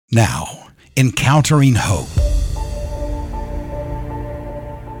Now, encountering hope.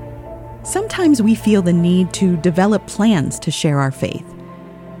 Sometimes we feel the need to develop plans to share our faith.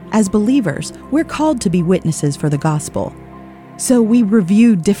 As believers, we're called to be witnesses for the gospel. So we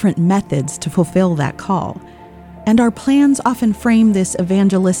review different methods to fulfill that call. And our plans often frame this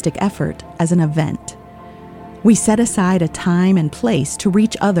evangelistic effort as an event. We set aside a time and place to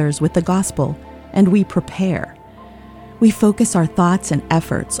reach others with the gospel, and we prepare. We focus our thoughts and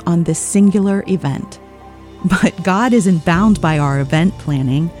efforts on this singular event. But God isn't bound by our event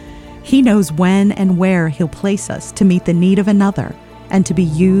planning. He knows when and where He'll place us to meet the need of another and to be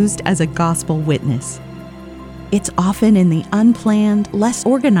used as a gospel witness. It's often in the unplanned, less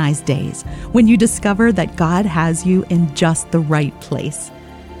organized days when you discover that God has you in just the right place.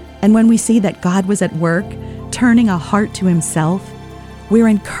 And when we see that God was at work, turning a heart to Himself, we're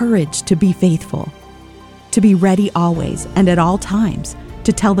encouraged to be faithful, to be ready always and at all times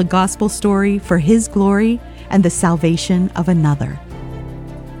to tell the gospel story for His glory and the salvation of another.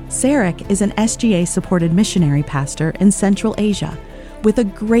 Serik is an SGA-supported missionary pastor in Central Asia with a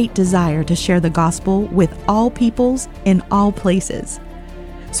great desire to share the gospel with all peoples in all places.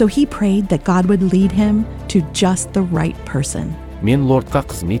 So he prayed that God would lead him to just the right person. I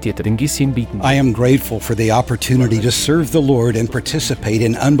am grateful for the opportunity to serve the Lord and participate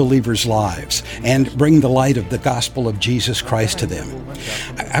in unbelievers' lives and bring the light of the gospel of Jesus Christ to them.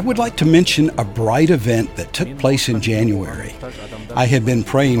 I would like to mention a bright event that took place in January. I had been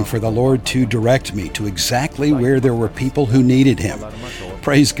praying for the Lord to direct me to exactly where there were people who needed Him.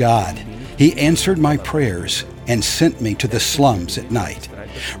 Praise God. He answered my prayers and sent me to the slums at night.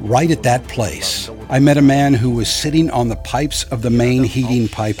 Right at that place, I met a man who was sitting on the pipes of the main heating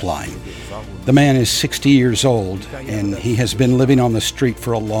pipeline. The man is 60 years old, and he has been living on the street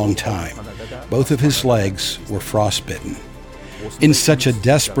for a long time. Both of his legs were frostbitten. In such a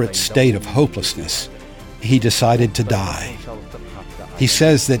desperate state of hopelessness, he decided to die. He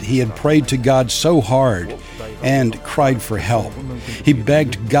says that he had prayed to God so hard and cried for help. He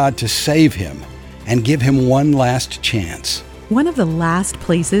begged God to save him and give him one last chance. One of the last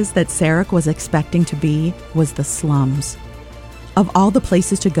places that Serik was expecting to be was the slums. Of all the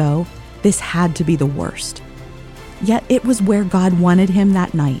places to go, this had to be the worst. Yet it was where God wanted him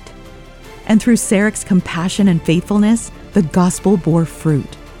that night. And through Serik's compassion and faithfulness, the gospel bore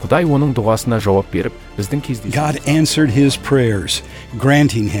fruit. God answered his prayers,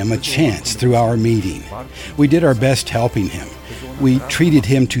 granting him a chance through our meeting. We did our best helping him. We treated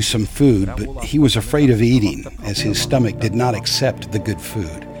him to some food, but he was afraid of eating, as his stomach did not accept the good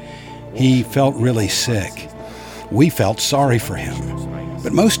food. He felt really sick. We felt sorry for him.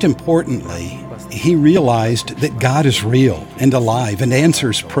 But most importantly, he realized that God is real and alive and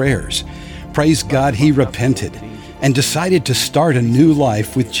answers prayers. Praise God, he repented and decided to start a new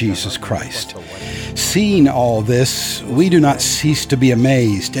life with Jesus Christ. Seeing all this, we do not cease to be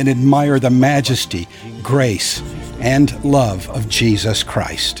amazed and admire the majesty, grace, and love of Jesus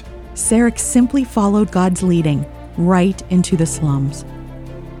Christ. Serik simply followed God's leading right into the slums.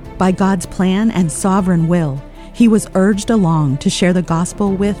 By God's plan and sovereign will, he was urged along to share the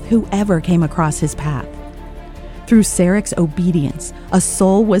gospel with whoever came across his path. Through Serik's obedience, a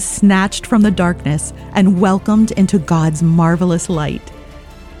soul was snatched from the darkness and welcomed into God's marvelous light.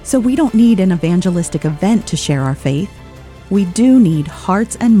 So we don't need an evangelistic event to share our faith. We do need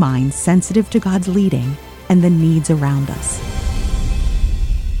hearts and minds sensitive to God's leading and the needs around us.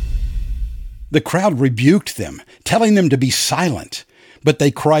 The crowd rebuked them, telling them to be silent. But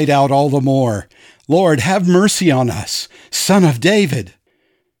they cried out all the more, "Lord, have mercy on us, Son of David."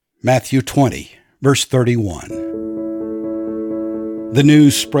 Matthew 20, verse 31. The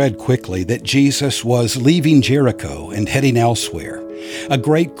news spread quickly that Jesus was leaving Jericho and heading elsewhere. A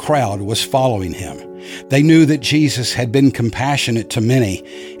great crowd was following him. They knew that Jesus had been compassionate to many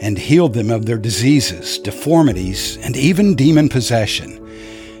and healed them of their diseases, deformities, and even demon possession.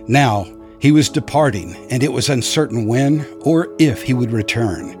 Now, he was departing, and it was uncertain when or if he would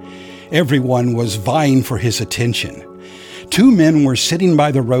return. Everyone was vying for his attention. Two men were sitting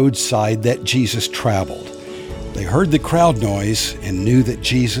by the roadside that Jesus traveled. They heard the crowd noise and knew that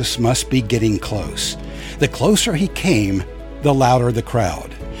Jesus must be getting close. The closer he came, the louder the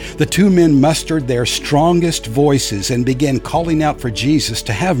crowd. The two men mustered their strongest voices and began calling out for Jesus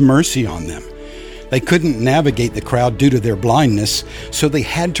to have mercy on them. They couldn't navigate the crowd due to their blindness, so they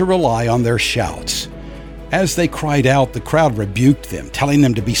had to rely on their shouts. As they cried out, the crowd rebuked them, telling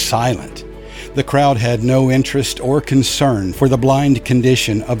them to be silent. The crowd had no interest or concern for the blind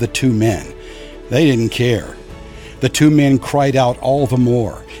condition of the two men. They didn't care. The two men cried out all the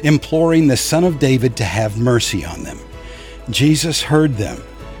more, imploring the Son of David to have mercy on them. Jesus heard them,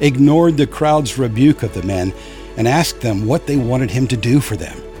 ignored the crowd's rebuke of the men, and asked them what they wanted him to do for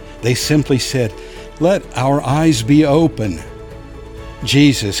them. They simply said, "Let our eyes be open."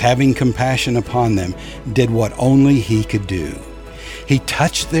 Jesus, having compassion upon them, did what only he could do. He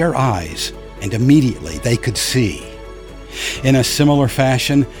touched their eyes, and immediately they could see. In a similar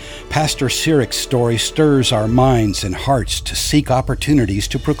fashion, Pastor Serik's story stirs our minds and hearts to seek opportunities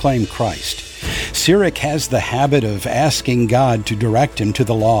to proclaim Christ. Serik has the habit of asking God to direct him to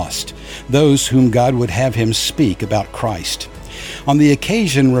the lost, those whom God would have him speak about Christ. On the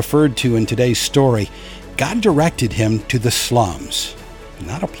occasion referred to in today's story, God directed him to the slums,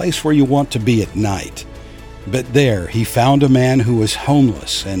 not a place where you want to be at night. But there he found a man who was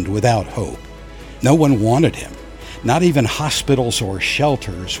homeless and without hope. No one wanted him. Not even hospitals or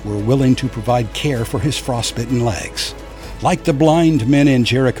shelters were willing to provide care for his frostbitten legs. Like the blind men in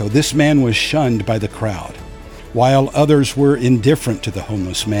Jericho, this man was shunned by the crowd. While others were indifferent to the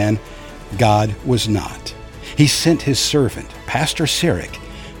homeless man, God was not. He sent his servant, Pastor Serik,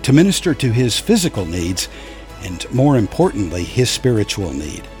 to minister to his physical needs and, more importantly, his spiritual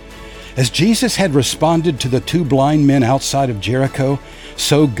need. As Jesus had responded to the two blind men outside of Jericho,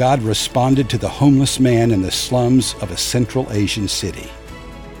 so God responded to the homeless man in the slums of a Central Asian city.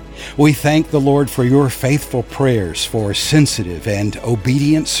 We thank the Lord for your faithful prayers for sensitive and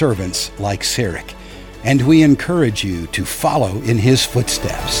obedient servants like Serik, and we encourage you to follow in his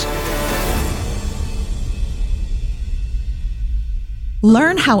footsteps.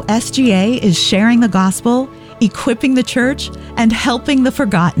 Learn how SGA is sharing the gospel, equipping the church, and helping the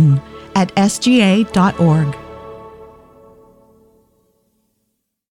forgotten at sga.org.